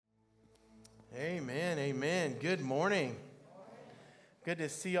Amen, amen. Good morning. Good to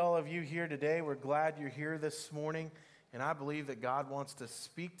see all of you here today. We're glad you're here this morning, and I believe that God wants to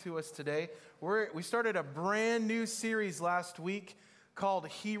speak to us today. We started a brand new series last week called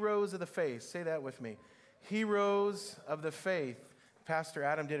Heroes of the Faith. Say that with me. Heroes of the Faith. Pastor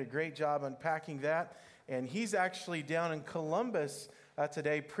Adam did a great job unpacking that, and he's actually down in Columbus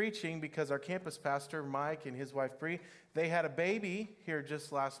today preaching because our campus pastor, Mike, and his wife, Bree, they had a baby here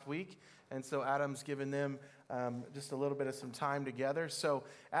just last week. And so Adam's given them just a little bit of some time together. So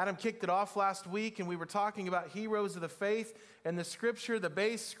Adam kicked it off last week, and we were talking about heroes of the faith. And the scripture, the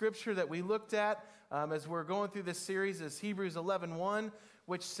base scripture that we looked at as we're going through this series is Hebrews 11:1,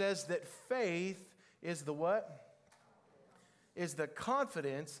 which says that faith is the what? Is the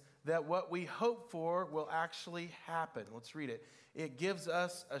confidence that what we hope for will actually happen. Let's read it. It gives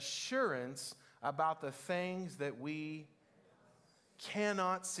us assurance about the things that we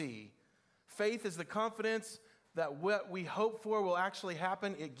cannot see. Faith is the confidence that what we hope for will actually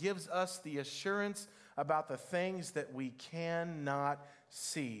happen. It gives us the assurance about the things that we cannot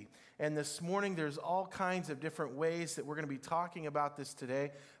see. And this morning, there's all kinds of different ways that we're going to be talking about this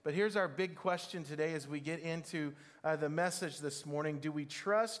today. But here's our big question today as we get into the message this morning. Do we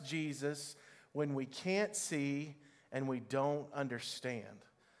trust Jesus when we can't see and we don't understand?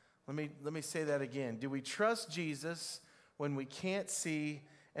 Let me say that again. Do we trust Jesus when we can't see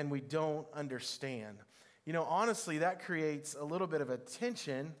and we don't understand? You know, honestly, that creates a little bit of a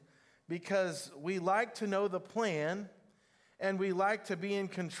tension because we like to know the plan and we like to be in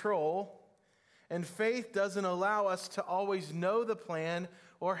control, and faith doesn't allow us to always know the plan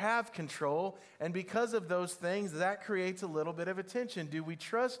or have control, and because of those things, that creates a little bit of a tension. Do we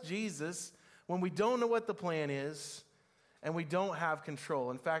trust Jesus when we don't know what the plan is and we don't have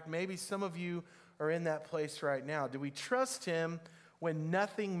control? In fact, maybe some of you are in that place right now. Do we trust Him when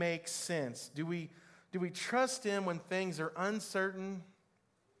nothing makes sense? Do we trust Him when things are uncertain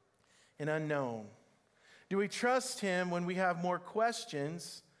and unknown? Do we trust Him when we have more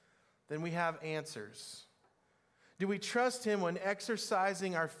questions than we have answers? Do we trust Him when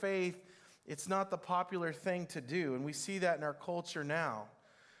exercising our faith, it's not the popular thing to do? And we see that in our culture now.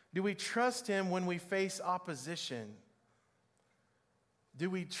 Do we trust Him when we face opposition?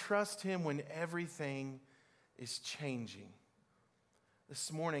 Do we trust Him when everything is changing? This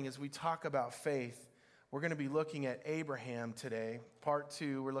morning, as we talk about faith, we're going to be looking at Abraham today. Part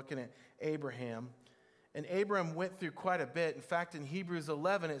 2, we're looking at Abraham. And Abraham went through quite a bit. In fact, in Hebrews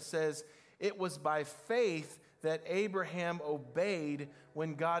 11, it says, it was by faith that Abraham obeyed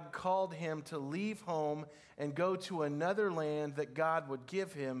when God called him to leave home and go to another land that God would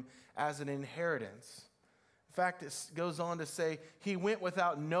give him as an inheritance. In fact, it goes on to say, he went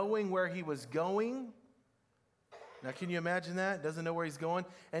without knowing where he was going. Now, can you imagine that? Doesn't know where he's going.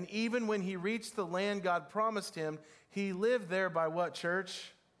 And even when he reached the land God promised him, he lived there by what,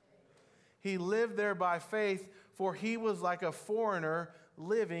 church? He lived there by faith, for he was like a foreigner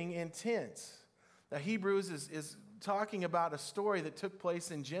living in tents. Now, Hebrews is talking about a story that took place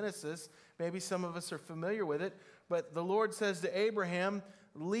in Genesis. Maybe some of us are familiar with it. But the Lord says to Abraham,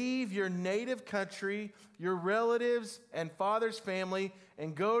 leave your native country, your relatives and father's family,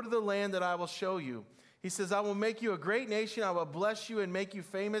 and go to the land that I will show you. He says, I will make you a great nation. I will bless you and make you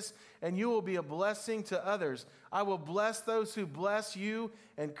famous, and you will be a blessing to others. I will bless those who bless you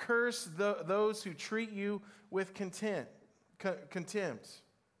and curse those who treat you with contempt.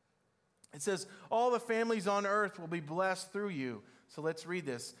 It says, all the families on earth will be blessed through you. So let's read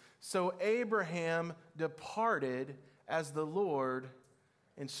this. So Abraham departed as the Lord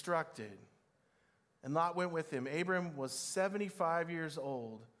instructed, and Lot went with him. Abram was 75 years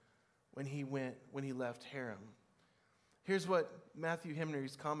old when he left Haran. Here's what Matthew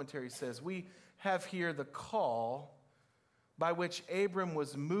Henry's commentary says. We have here the call by which Abram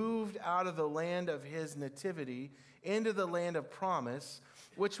was moved out of the land of his nativity into the land of promise,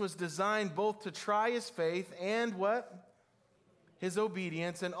 which was designed both to try his faith and what? His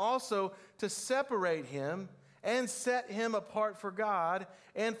obedience, and also to separate him and set him apart for God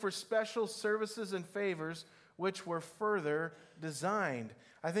and for special services and favors which were further designed.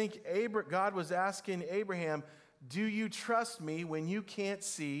 I think God was asking Abraham, do you trust me when you can't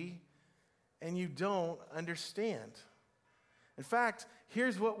see and you don't understand? In fact,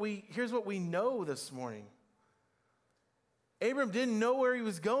 here's what we know this morning. Abram didn't know where he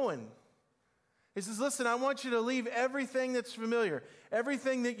was going. He says, listen, I want you to leave everything that's familiar,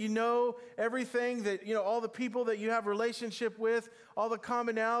 everything that you know, everything that, all the people that you have relationship with, all the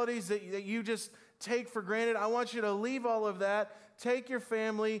commonalities that you just take for granted. I want you to leave all of that, take your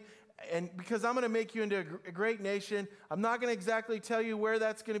family, And because I'm going to make you into a great nation, I'm not going to exactly tell you where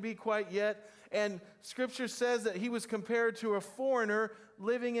that's going to be quite yet. And Scripture says that he was compared to a foreigner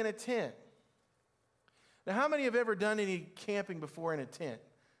living in a tent. Now, how many have ever done any camping before in a tent?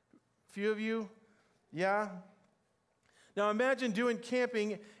 A few of you? Yeah? Now, imagine doing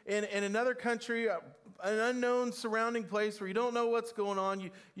camping in another country, an unknown surrounding place where you don't know what's going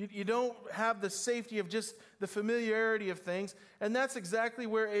on. You don't have the safety of just the familiarity of things. And that's exactly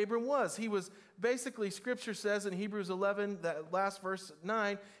where Abram was. He was basically, Scripture says in Hebrews 11, that last verse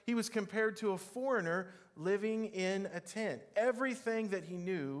 9, he was compared to a foreigner living in a tent. Everything that he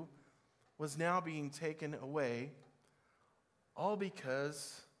knew was now being taken away, all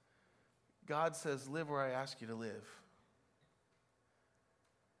because God says, live where I ask you to live.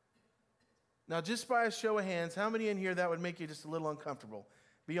 Now, just by a show of hands, how many in here that would make you just a little uncomfortable?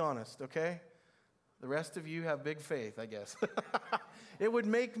 Be honest, okay? The rest of you have big faith, I guess. It would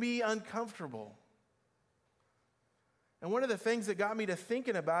make me uncomfortable. And one of the things that got me to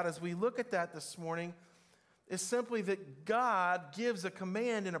thinking about as we look at that this morning is simply that God gives a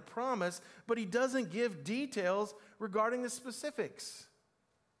command and a promise, but he doesn't give details regarding the specifics.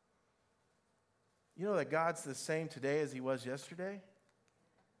 You know that God's the same today as he was yesterday?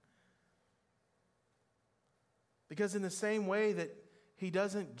 Because in the same way that he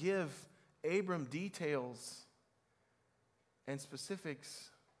doesn't give Abram details and specifics,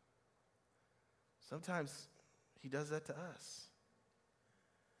 sometimes he does that to us.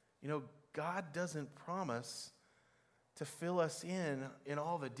 You know, God doesn't promise to fill us in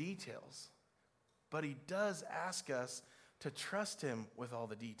all the details, but he does ask us to trust him with all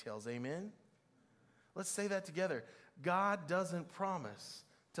the details. Amen? Let's say that together. God doesn't promise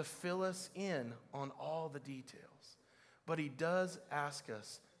to fill us in on all the details, but he does ask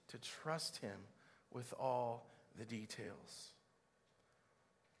us to trust him with all the details.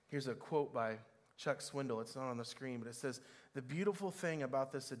 Here's a quote by Chuck Swindoll. It's not on the screen, but it says, "The beautiful thing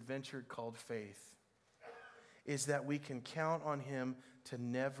about this adventure called faith is that we can count on him to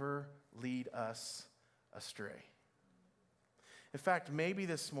never lead us astray." In fact, maybe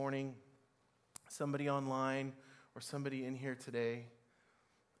this morning, somebody online or somebody in here today,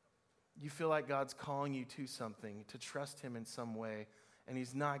 you feel like God's calling you to something, to trust him in some way, and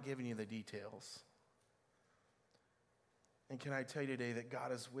he's not giving you the details. And can I tell you today that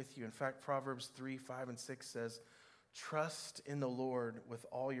God is with you? In fact, Proverbs 3, 5, and 6 says, "Trust in the Lord with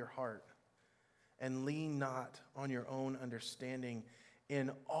all your heart, and lean not on your own understanding. In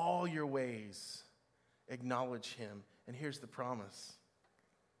all your ways, acknowledge him." And here's the promise: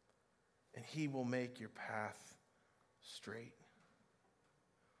 and he will make your path straight.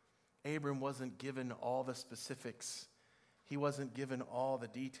 Abram wasn't given all the specifics. He wasn't given all the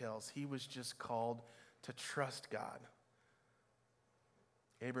details. He was just called to trust God.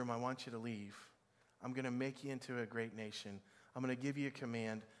 Abram, I want you to leave. I'm going to make you into a great nation. I'm going to give you a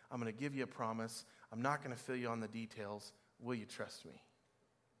command. I'm going to give you a promise. I'm not going to fill you on the details. Will you trust me?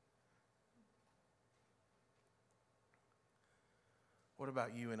 What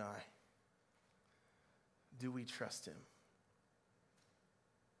about you and I? Do we trust him?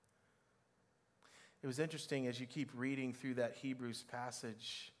 It was interesting, as you keep reading through that Hebrews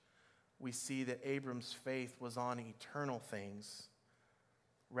passage, we see that Abram's faith was on eternal things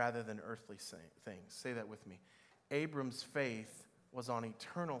rather than earthly things. Say that with me. Abram's faith was on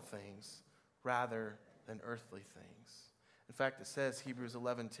eternal things rather than earthly things. In fact, it says, Hebrews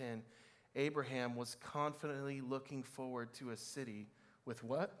 11:10, Abraham was confidently looking forward to a city with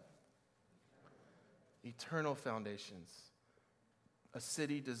what? Eternal foundations. A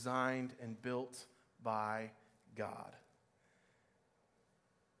city designed and built by God.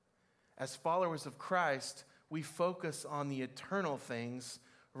 As followers of Christ, we focus on the eternal things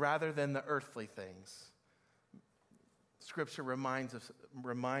rather than the earthly things. Scripture reminds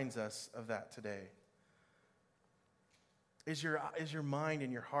us of that today. Is your mind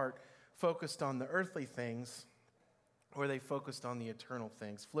and your heart focused on the earthly things, or are they focused on the eternal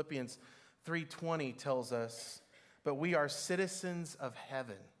things? Philippians 3:20 tells us, "But we are citizens of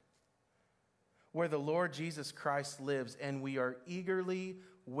heaven, where the Lord Jesus Christ lives, and we are eagerly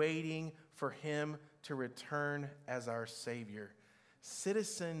waiting for him to return as our Savior."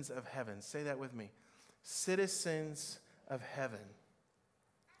 Citizens of heaven. Say that with me. Citizens of heaven.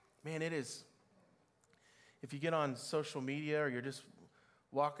 Man, it is. If you get on social media or you're just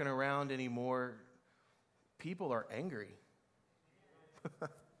walking around anymore, people are angry.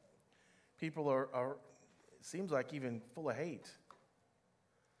 People are, it seems like, even full of hate.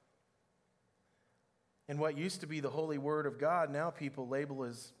 And what used to be the holy word of God, now people label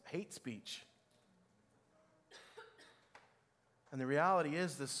as hate speech. And the reality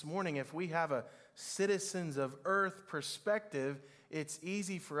is this morning, if we have a citizens of earth perspective, it's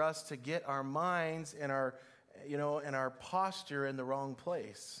easy for us to get our minds and our posture in the wrong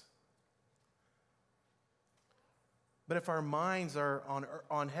place. But if our minds are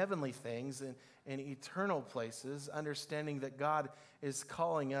on heavenly things and eternal places, understanding that God is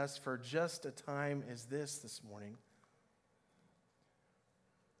calling us for just a time as this morning,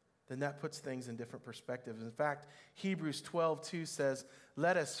 then that puts things in different perspectives. In fact, Hebrews 12:2 says,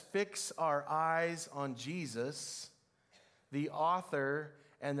 "Let us fix our eyes on Jesus, the author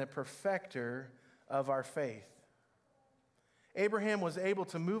and the perfecter of our faith." Abraham was able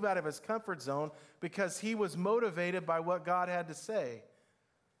to move out of his comfort zone because he was motivated by what God had to say.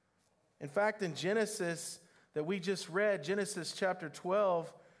 In fact, in Genesis that we just read, Genesis chapter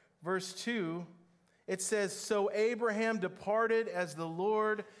 12, verse 2, it says, "So Abraham departed as the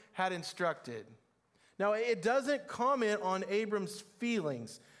Lord had instructed." Now, it doesn't comment on Abram's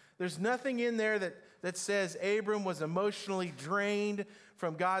feelings. There's nothing in there that says Abram was emotionally drained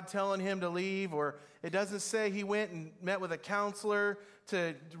from God telling him to leave, or it doesn't say he went and met with a counselor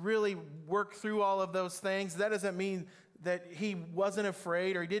to really work through all of those things. That doesn't mean that he wasn't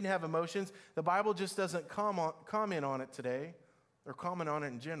afraid or he didn't have emotions. The Bible just doesn't comment on it today, or comment on it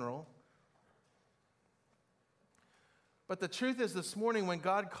in general. But the truth is this morning, when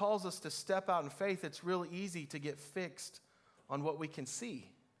God calls us to step out in faith, it's real easy to get fixed on what we can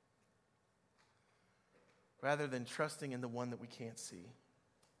see, rather than trusting in the one that we can't see.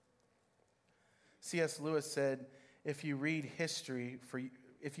 C.S. Lewis said, if you read history,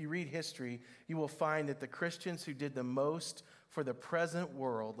 you will find that the Christians who did the most for the present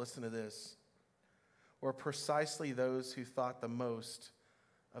world, listen to this, were precisely those who thought the most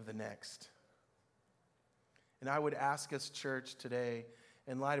of the next. And I would ask us, church, today,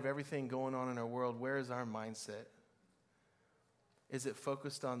 in light of everything going on in our world, where is our mindset? Is it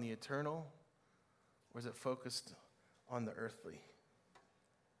focused on the eternal, or is it focused on the earthly?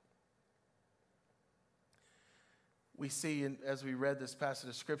 We see, as we read this passage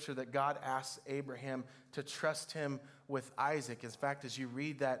of Scripture, that God asks Abraham to trust him with Isaac. In fact, as you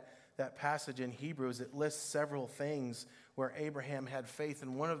read that passage in Hebrews, it lists several things where Abraham had faith,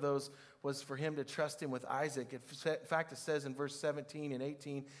 and one of those was for him to trust him with Isaac. In fact, it says in verse 17 and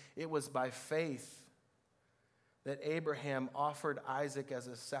 18, it was by faith that Abraham offered Isaac as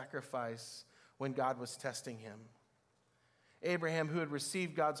a sacrifice when God was testing him. Abraham, who had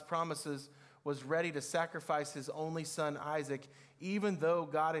received God's promises, was ready to sacrifice his only son, Isaac, even though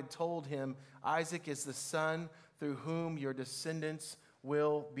God had told him, Isaac is the son through whom your descendants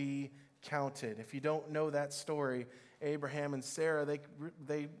will be counted. If you don't know that story, Abraham and Sarah,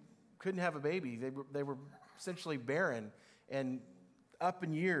 they couldn't have a baby. They were essentially barren and up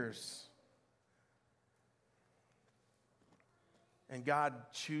in years. And God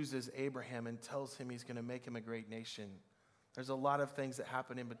chooses Abraham and tells him he's going to make him a great nation. There's a lot of things that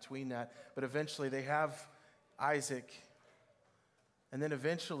happen in between that, but eventually they have Isaac. And then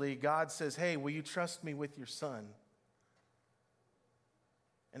eventually God says, hey, will you trust me with your son?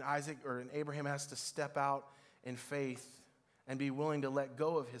 And Abraham has to step out in faith and be willing to let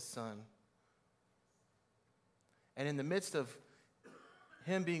go of his son. And in the midst of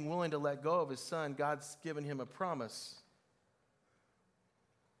him being willing to let go of his son, God's given him a promise.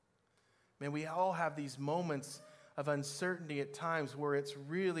 Man, we all have these moments of uncertainty at times where it's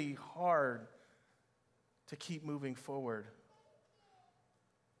really hard to keep moving forward.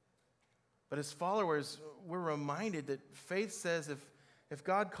 But as followers, we're reminded that faith says if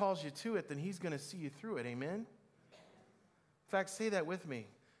God calls you to it, then he's going to see you through it. Amen? In fact, say that with me.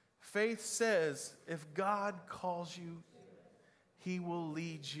 Faith says if God calls you, he will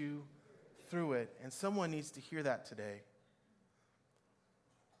lead you through it. And someone needs to hear that today.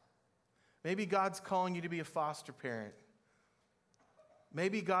 Maybe God's calling you to be a foster parent.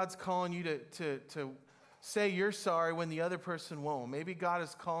 Maybe God's calling you to say you're sorry when the other person won't. Maybe God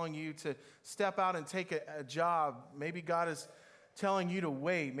is calling you to step out and take a job. Maybe God is telling you to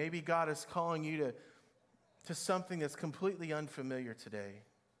wait. Maybe God is calling you to something that's completely unfamiliar today.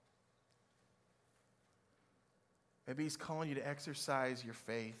 Maybe he's calling you to exercise your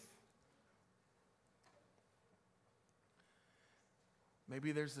faith.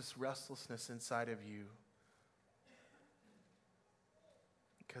 Maybe there's this restlessness inside of you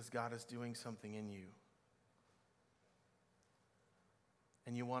because God is doing something in you.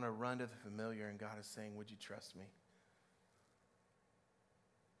 And you want to run to the familiar, and God is saying, would you trust me?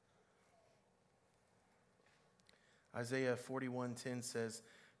 Isaiah 41:10 says,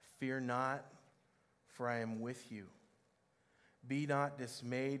 fear not, for I am with you. Be not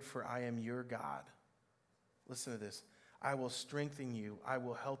dismayed, for I am your God. Listen to this. I will strengthen you. I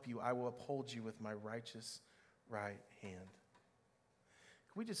will help you. I will uphold you with my righteous right hand.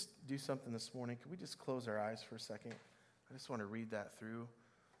 Can we just do something this morning? Can we just close our eyes for a second? I just want to read that through.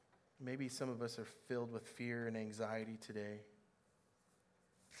 Maybe some of us are filled with fear and anxiety today.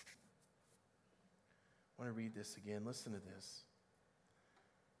 I want to read this again. Listen to this.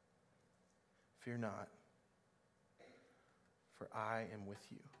 Fear not, for I am with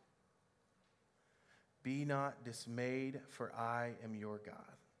you. Be not dismayed, for I am your God.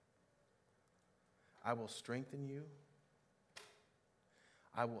 I will strengthen you.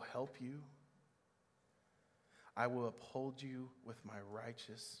 I will help you. I will uphold you with my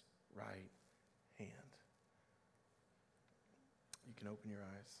righteous right hand. You can open your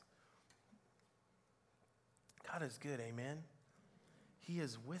eyes. God is good, amen? He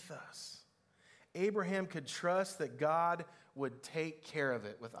is with us. Abraham could trust that God would take care of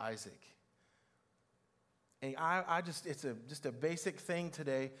it with Isaac. And it's just a basic thing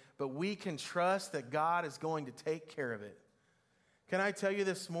today, but we can trust that God is going to take care of it. Can I tell you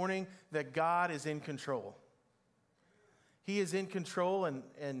this morning that God is in control? He is in control, and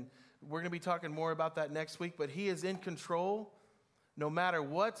we're going to be talking more about that next week, but He is in control. No matter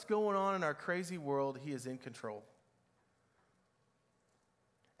what's going on in our crazy world, He is in control.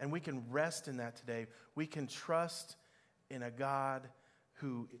 And we can rest in that today. We can trust in a God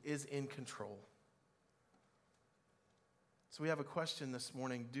who is in control. So we have a question this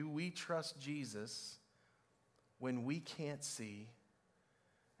morning. Do we trust Jesus when we can't see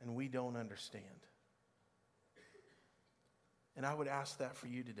and we don't understand? And I would ask that for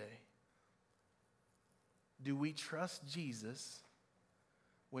you today. Do we trust Jesus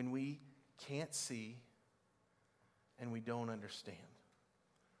when we can't see and we don't understand?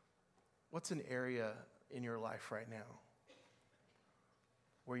 What's an area in your life right now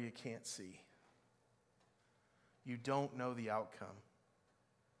where you can't see? You don't know the outcome.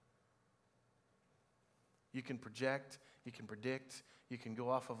 You can project, you can predict, you can go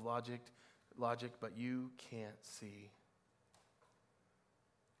off of logic, but you can't see.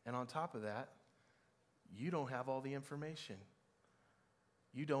 And on top of that, you don't have all the information.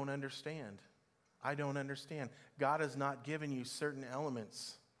 You don't understand. I don't understand. God has not given you certain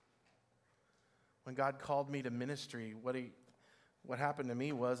elements. When God called me to ministry, what happened to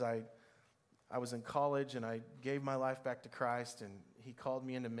me was I was in college and I gave my life back to Christ, and He called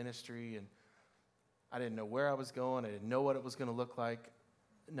me into ministry, and I didn't know where I was going. I didn't know what it was going to look like.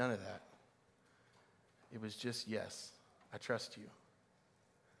 None of that. It was just, yes, I trust you.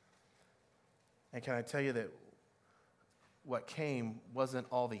 And can I tell you that what came wasn't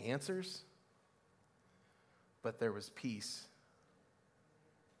all the answers, but there was peace.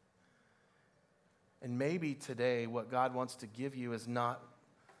 And maybe today what God wants to give you is not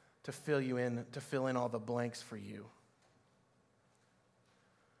to fill in all the blanks for you.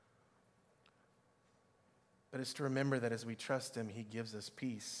 But it's to remember that as we trust Him, He gives us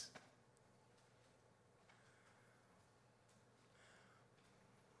peace.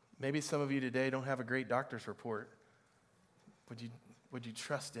 Maybe some of you today don't have a great doctor's report. Would you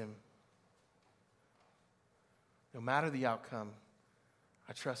trust Him? No matter the outcome,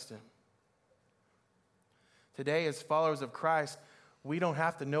 I trust Him. Today, as followers of Christ, we don't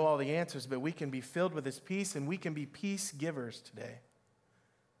have to know all the answers, but we can be filled with His peace, and we can be peace givers today.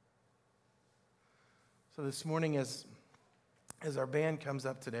 So this morning, as our band comes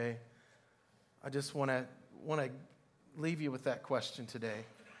up today, I just want to leave you with that question today.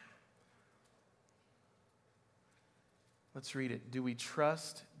 Let's read it. Do we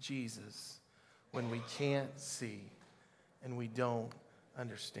trust Jesus when we can't see and we don't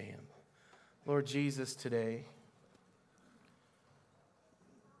understand? Lord Jesus, today,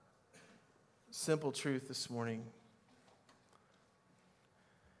 simple truth this morning.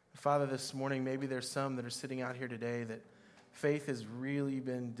 Father, this morning, maybe there's some that are sitting out here today that faith has really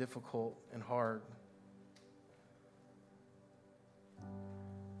been difficult and hard.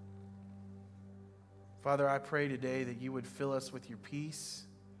 Father, I pray today that you would fill us with your peace.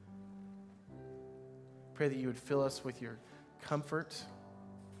 Pray that you would fill us with your comfort.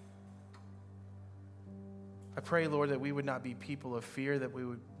 I pray, Lord, that we would not be people of fear,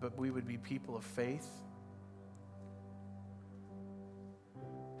 but we would be people of faith.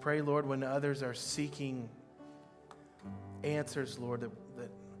 Pray, Lord, when others are seeking answers, Lord, that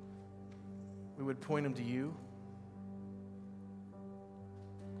we would point them to you.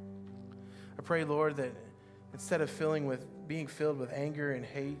 I pray, Lord, that instead of being filled with anger and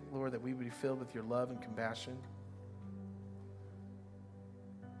hate, Lord, that we would be filled with your love and compassion.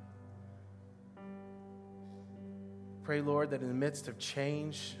 Pray, Lord, that in the midst of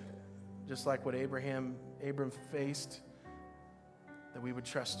change, just like what Abram faced, that we would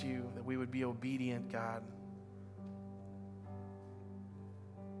trust you, that we would be obedient, God.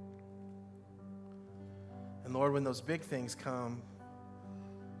 And Lord, when those big things come,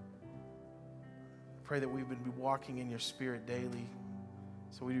 pray that we would be walking in your Spirit daily,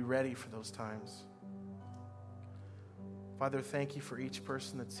 so we'd be ready for those times. Father, thank you for each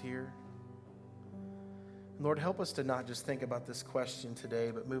person that's here. And Lord, help us to not just think about this question today,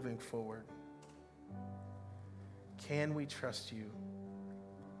 but moving forward. Can we trust you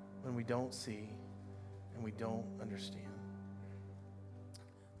when we don't see and we don't understand?